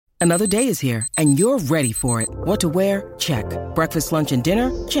Another day is here, and you're ready for it. What to wear? Check. Breakfast, lunch, and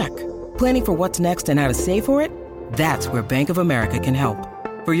dinner? Check. Planning for what's next and how to save for it? That's where Bank of America can help.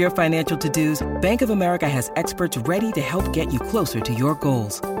 For your financial to-dos, Bank of America has experts ready to help get you closer to your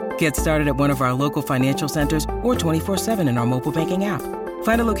goals. Get started at one of our local financial centers or 24/7 in our mobile banking app.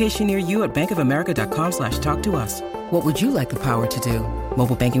 Find a location near you at bankofamerica.com/talktous. What would you like the power to do?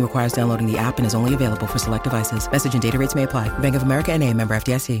 Mobile banking requires downloading the app and is only available for select devices. Message and data rates may apply. Bank of America N.A., member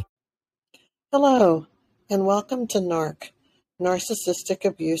FDIC. Hello, and welcome to NARC, Narcissistic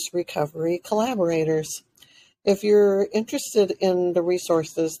Abuse Recovery Collaborators. If you're interested in the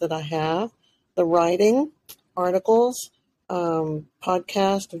resources that I have, the writing, articles,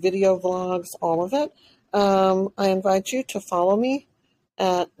 podcast, video vlogs, all of it, I invite you to follow me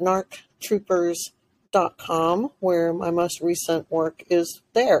at narctroopers.com, where my most recent work is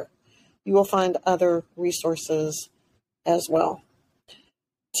there. You will find other resources as well.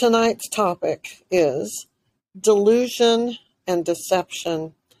 Tonight's topic is delusion and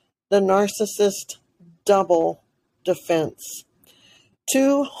deception, the narcissist double defense.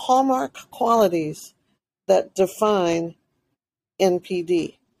 Two hallmark qualities that define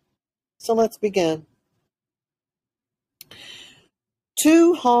NPD. So let's begin.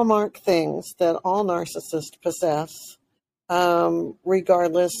 Two hallmark things that all narcissists possess,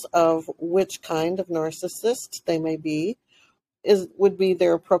 regardless of which kind of narcissist they may be, would be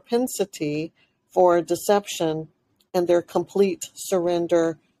their propensity for deception and their complete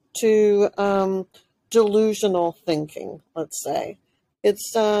surrender to delusional thinking, let's say.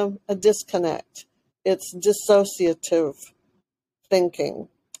 It's a disconnect. It's dissociative thinking,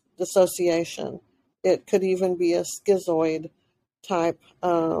 dissociation. It could even be a schizoid type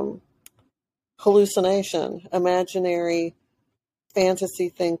hallucination, imaginary fantasy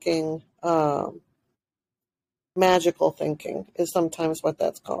thinking, magical thinking is sometimes what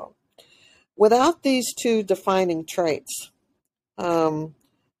that's called. Without these two defining traits,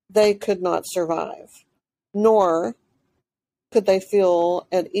 they could not survive, nor could they feel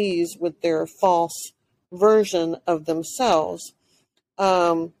at ease with their false version of themselves.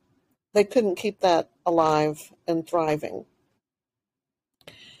 They couldn't keep that alive and thriving.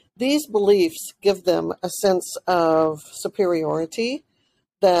 These beliefs give them a sense of superiority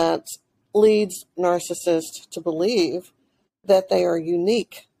that leads narcissists to believe that they are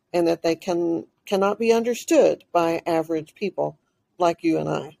unique and that they cannot be understood by average people like you and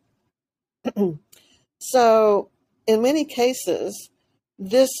I. So, in many cases,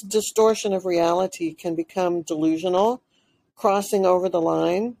 this distortion of reality can become delusional, crossing over the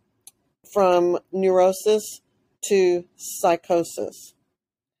line from neurosis to psychosis.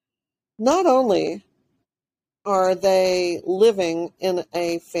 Not only are they living in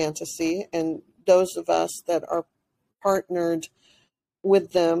a fantasy, and those of us that are partnered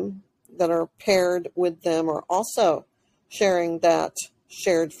with them, that are paired with them, are also sharing that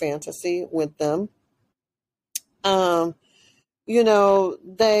shared fantasy with them.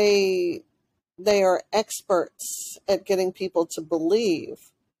 They are experts at getting people to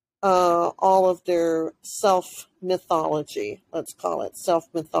believe all of their self-mythology, let's call it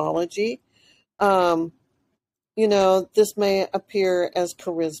self-mythology. This may appear as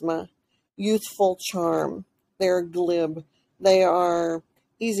charisma, youthful charm. They're glib. They are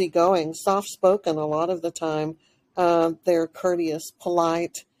easygoing, soft-spoken a lot of the time. They're courteous,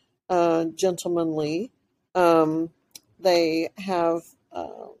 polite, gentlemanly. They have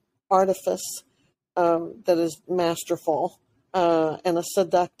artifice that is masterful, and a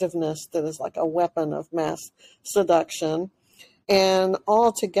seductiveness that is like a weapon of mass seduction. And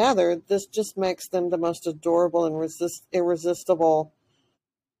all together, this just makes them the most adorable and irresistible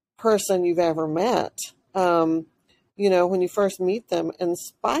person you've ever met. When you first meet them, in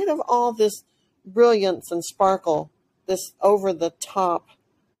spite of all this brilliance and sparkle, this over-the-top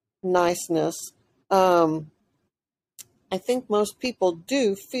niceness, I think most people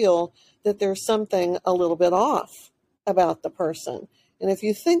do feel that there's something a little bit off about the person. And if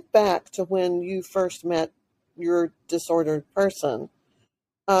you think back to when you first met your disordered person,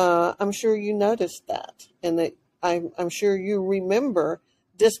 I'm sure you noticed that. And that I'm sure you remember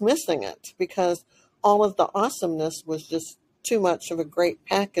dismissing it because all of the awesomeness was just too much of a great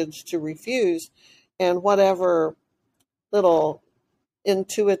package to refuse. And whatever little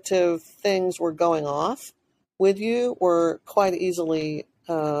intuitive things were going off with you were quite easily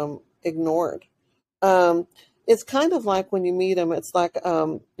ignored. It's kind of like when you meet them, it's like,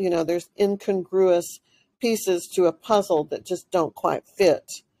 there's incongruous pieces to a puzzle that just don't quite fit.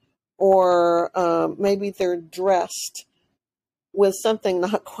 Or maybe they're dressed with something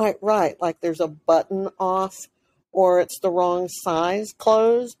not quite right, like there's a button off, or it's the wrong size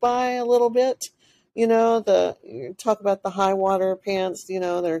clothes by a little bit. You talk about the high water pants,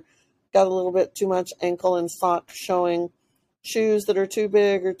 they're got a little bit too much ankle and sock showing, shoes that are too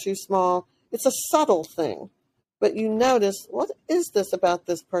big or too small. It's a subtle thing, but you notice, what is this about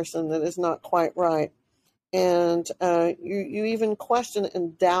this person that is not quite right? And you even question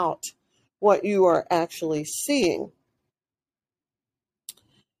and doubt what you are actually seeing.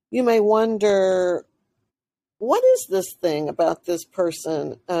 You may wonder, what is this thing about this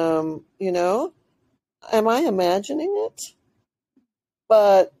person? Am I imagining it?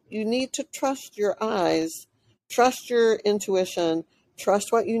 But you need to trust your eyes, trust your intuition,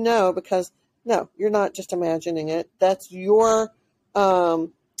 trust what you know, because no, you're not just imagining it. That's your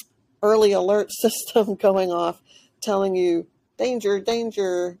early alert system going off, telling you, danger,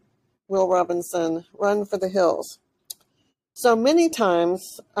 danger, Will Robinson, run for the hills. So many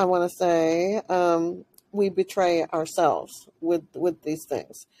times, I want to say, we betray ourselves with these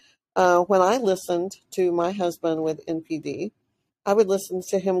things. When I listened to my husband with NPD, I would listen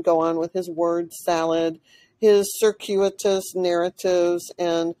to him go on with his word salad, his circuitous narratives,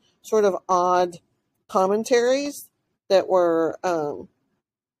 and sort of odd commentaries that were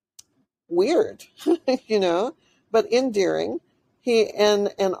weird, but endearing.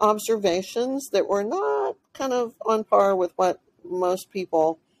 And observations that were not kind of on par with what most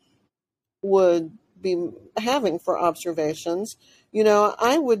people would be having for observations.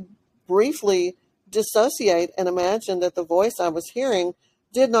 I would briefly dissociate and imagine that the voice I was hearing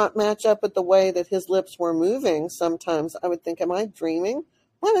did not match up with the way that his lips were moving. Sometimes I would think, am I dreaming?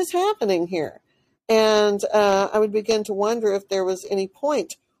 What is happening here? And I would begin to wonder if there was any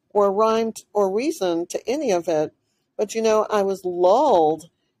point or rhyme or reason to any of it. But, I was lulled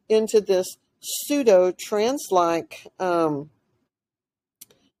into this pseudo-trance-like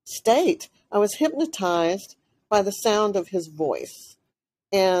state. I was hypnotized by the sound of his voice.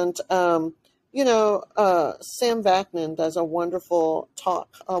 And, Sam Vaknin does a wonderful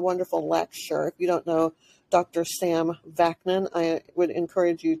talk, a wonderful lecture. If you don't know Dr. Sam Vaknin, I would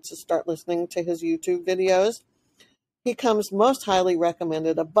encourage you to start listening to his YouTube videos. He comes most highly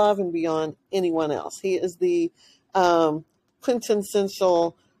recommended above and beyond anyone else. He is the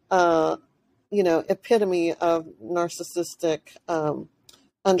quintessential, epitome of narcissistic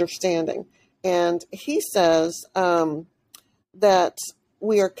understanding. And he says that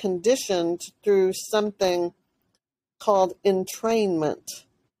we are conditioned through something called entrainment.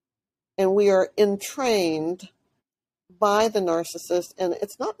 And we are entrained by the narcissist. And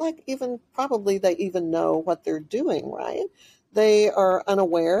it's not like even probably they even know what they're doing, right? They are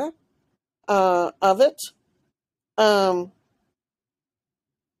unaware of it.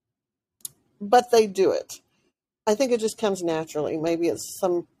 But they do it. I think it just comes naturally. Maybe it's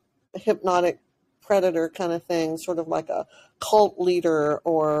some hypnotic predator kind of thing, sort of like a cult leader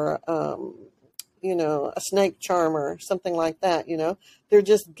or, a snake charmer, something like that. They're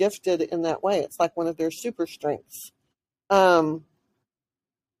just gifted in that way. It's like one of their super strengths.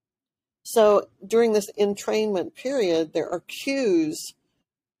 So during this entrainment period, there are cues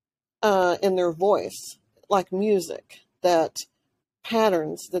in their voice, like music, that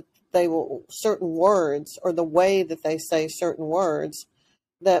patterns that they will, certain words or the way that they say certain words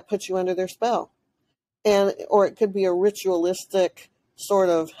that put you under their spell. Or it could be a ritualistic sort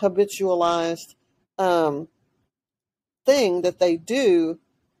of habitualized thing that they do,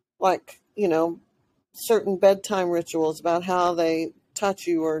 like, certain bedtime rituals about how they touch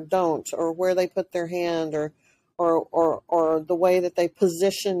you or don't, or where they put their hand, or the way that they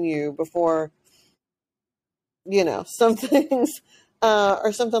position you before, some things,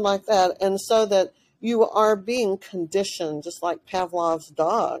 or something like that. And so that you are being conditioned, just like Pavlov's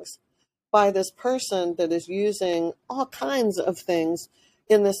dogs, by this person that is using all kinds of things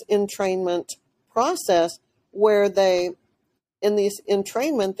in this entrainment process, where in this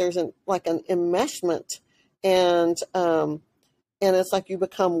entrainment, there's like an enmeshment, and it's like you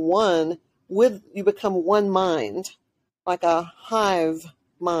become one mind, like a hive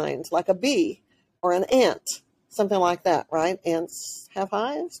mind, like a bee or an ant, something like that, right? Ants have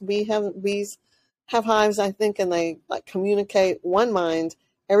hives, bees have hives, I think, and they like communicate one mind,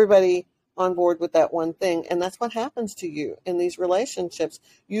 everybody on board with that one thing. And that's what happens to you in these relationships.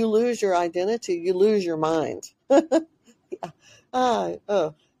 You lose your identity, you lose your mind.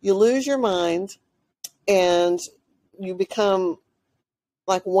 You lose your mind, and you become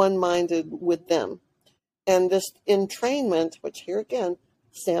like one-minded with them. And this entrainment, which here again,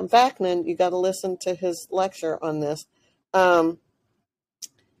 Sam Vaknin, you got to listen to his lecture on this.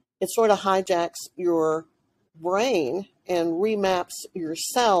 It sort of hijacks your brain and remaps your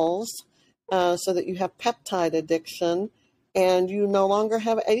cells so that you have peptide addiction and you no longer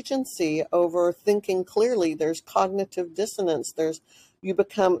have agency over thinking clearly. There's cognitive dissonance. You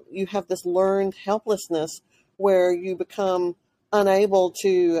have this learned helplessness where you become unable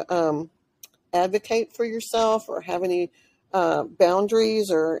to advocate for yourself or have any boundaries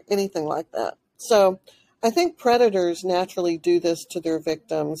or anything like that. So I think predators naturally do this to their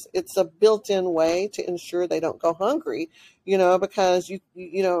victims. It's a built-in way to ensure they don't go hungry, because you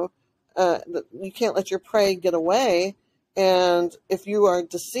can't let your prey get away. And if you are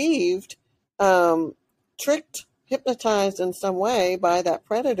deceived, tricked, hypnotized in some way by that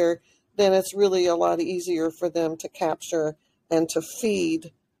predator, then it's really a lot easier for them to capture and to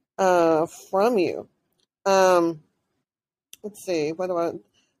feed from you. Let's see,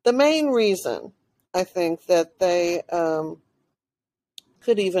 the main reason I think that they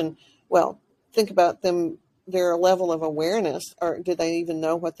could even, think about their level of awareness, or do they even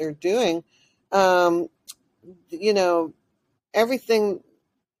know what they're doing? You know, everything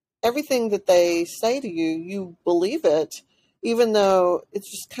that they say to you, you believe it, even though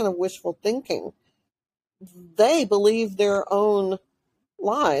it's just kind of wishful thinking. They believe their own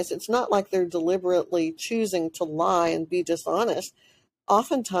lies. It's not like they're deliberately choosing to lie and be dishonest.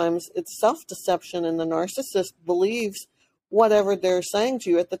 Oftentimes it's self-deception, and the narcissist believes whatever they're saying to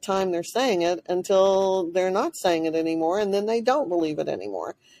you at the time they're saying it until they're not saying it anymore, and then they don't believe it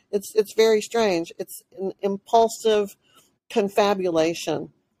anymore. It's very strange. It's an impulsive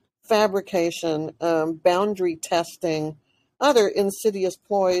confabulation, fabrication, boundary testing, other insidious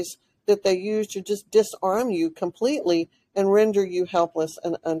ploys that they use to just disarm you completely and render you helpless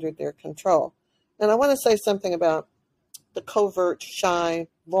and under their control. And I want to say something about the covert, shy,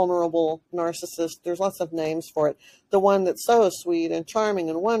 vulnerable narcissist. There's lots of names for it. The one that's so sweet and charming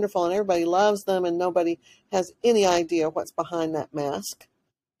and wonderful and everybody loves them and nobody has any idea what's behind that mask.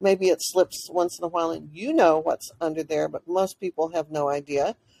 Maybe it slips once in a while and you know what's under there, but most people have no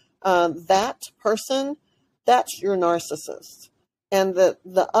idea. That person, that's your narcissist. And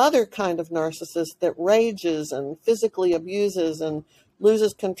the other kind of narcissist that rages and physically abuses and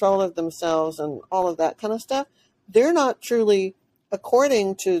loses control of themselves and all of that kind of stuff, they're not truly,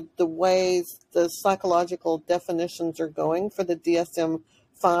 according to the ways the psychological definitions are going for the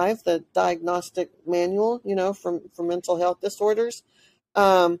DSM-5, the diagnostic manual, for mental health disorders,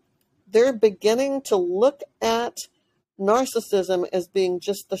 they're beginning to look at narcissism as being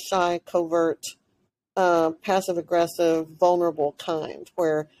just the shy, covert, passive-aggressive, vulnerable kind,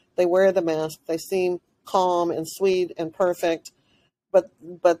 where they wear the mask, they seem calm and sweet and perfect,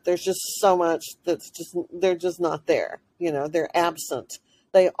 but there's just so much they're just not there. They're absent.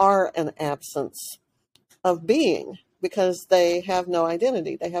 They are an absence of being because they have no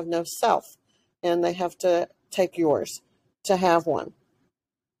identity. They have no self, and they have to take yours to have one.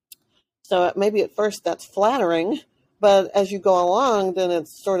 So maybe at first that's flattering, but as you go along, then it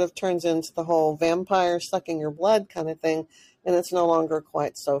sort of turns into the whole vampire sucking your blood kind of thing, and it's no longer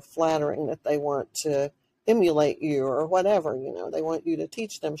quite so flattering that they want to emulate you or whatever. They want you to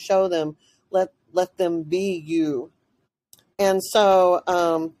teach them, show them, let them be you. And so,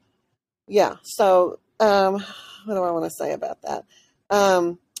 what do I want to say about that?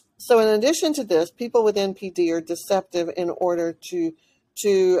 So in addition to this, people with NPD are deceptive in order to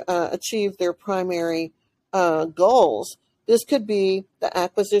achieve their primary goals. This could be the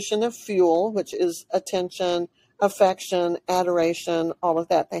acquisition of fuel, which is attention, affection, adoration, all of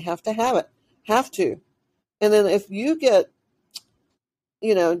that. They have to have it. Have to. And then if you get,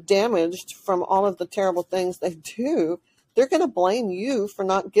 damaged from all of the terrible things they do, they're going to blame you for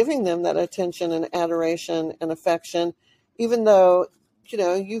not giving them that attention and adoration and affection, even though,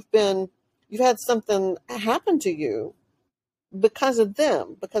 you've had something happen to you because of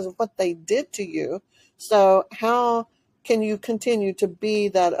them, because of what they did to you. So how can you continue to be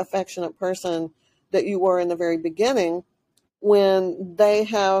that affectionate person that you were in the very beginning when they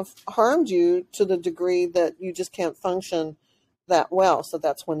have harmed you to the degree that you just can't function that well? So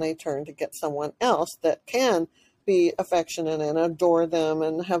that's when they turn to get someone else that can be affectionate and adore them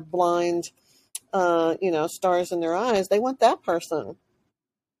and have blind, stars in their eyes. They want that person.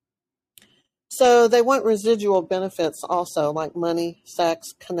 So they want residual benefits also, like money, sex,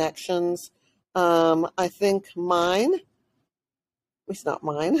 connections. I think it's not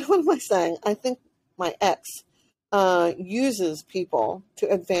mine. What am I saying? I think my ex uses people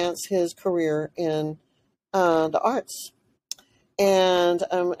to advance his career in the arts. And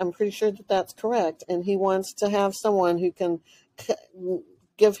I'm pretty sure that that's correct. And he wants to have someone who can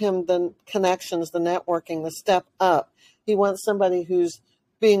give him the connections, the networking, the step up. He wants somebody who's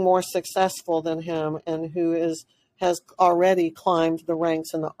being more successful than him and who has already climbed the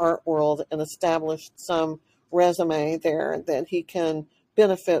ranks in the art world and established some resume there that he can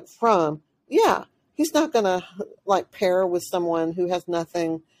benefit from, yeah, he's not going to like pair with someone who has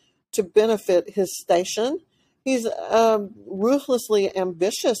nothing to benefit his station. He's ruthlessly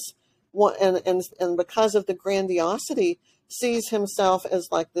ambitious, and because of the grandiosity, sees himself as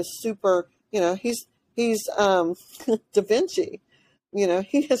like this super. He's Da Vinci.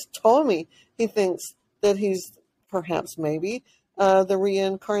 He has told me he thinks that he's perhaps maybe the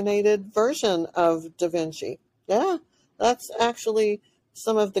reincarnated version of Da Vinci. Yeah, that's actually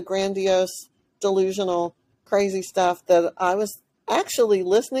some of the grandiose, delusional, crazy stuff that I was actually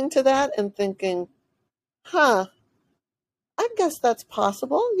listening to that and thinking, huh, I guess that's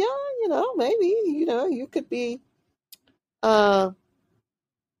possible. Yeah, maybe, uh,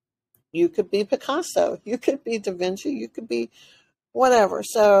 you could be Picasso, you could be Da Vinci, you could be whatever.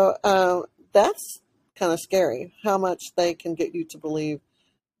 So that's kind of scary how much they can get you to believe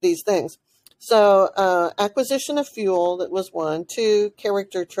these things. So acquisition of fuel, that was one. Two,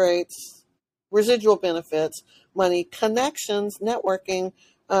 character traits, residual benefits, money, connections, networking,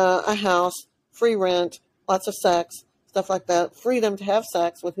 a house, free rent, lots of sex, stuff like that. Freedom to have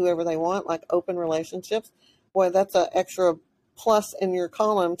sex with whoever they want, like open relationships. Boy, that's an extra plus in your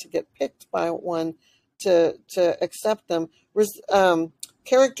column to get picked by one to accept them.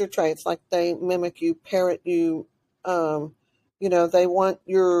 Character traits, like they mimic you, parrot you. They want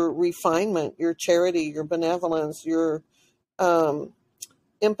your refinement, your charity, your benevolence, your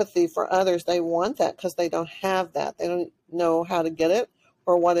empathy for others. They want that because they don't have that. They don't know how to get it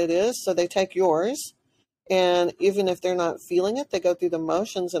or what it is. So they take yours. And even if they're not feeling it, they go through the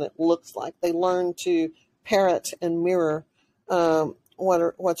motions and it looks like they learn to parrot and mirror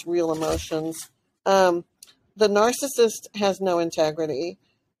what's real emotions. The narcissist has no integrity,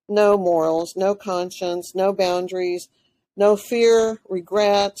 no morals, no conscience, no boundaries, no fear,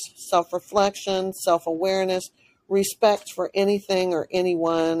 regret, self-reflection, self-awareness, respect for anything or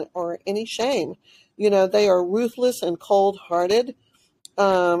anyone, or any shame. They are ruthless and cold-hearted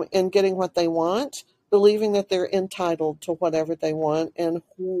in getting what they want, believing that they're entitled to whatever they want and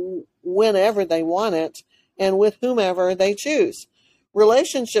whenever they want it and with whomever they choose.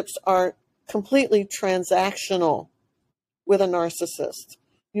 Relationships are completely transactional with a narcissist.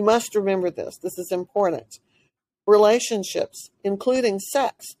 You must remember this. This is important. Relationships, including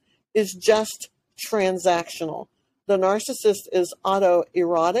sex, is just transactional. The narcissist is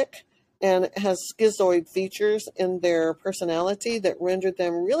autoerotic and has schizoid features in their personality that render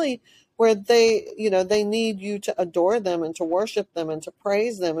them really where they need you to adore them and to worship them and to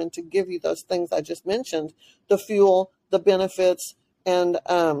praise them and to give you those things I just mentioned, the fuel, the benefits, and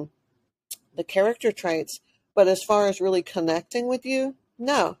the character traits. But as far as really connecting with you,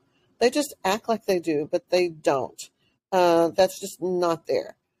 no. They just act like they do, but they don't. That's just not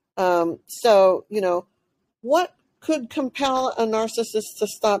there. What could compel a narcissist to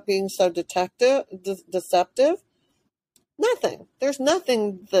stop being so deceptive? Nothing. There's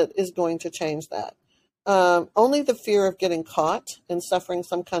nothing that is going to change that. Only the fear of getting caught and suffering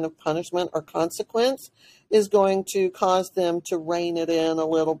some kind of punishment or consequence is going to cause them to rein it in a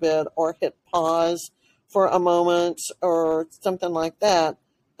little bit or hit pause for a moment or something like that.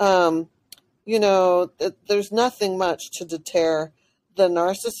 There's nothing much to deter the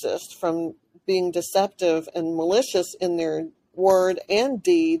narcissist from being deceptive and malicious in their word and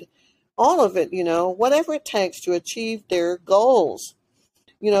deed. All of it, whatever it takes to achieve their goals.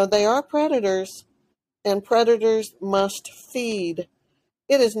 They are predators, and predators must feed.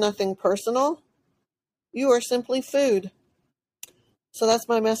 It is nothing personal. You are simply food. So that's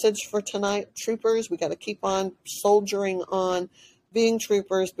my message for tonight, troopers. We got to keep on soldiering on, being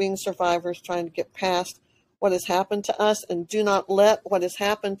troopers, being survivors, trying to get past what has happened to us, and do not let what has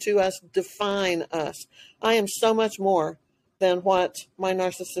happened to us define us. I am so much more than what my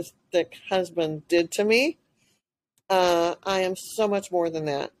narcissistic husband did to me. I am so much more than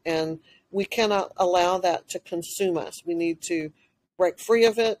that, and we cannot allow that to consume us. We need to break free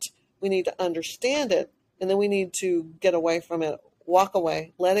of it. We need to understand it, and then we need to get away from it, walk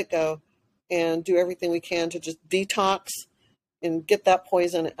away, let it go, and do everything we can to just detox and get that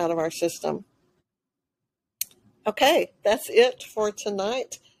poison out of our system. Okay, that's it for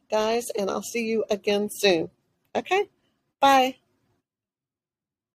tonight, guys, and I'll see you again soon. Okay, bye.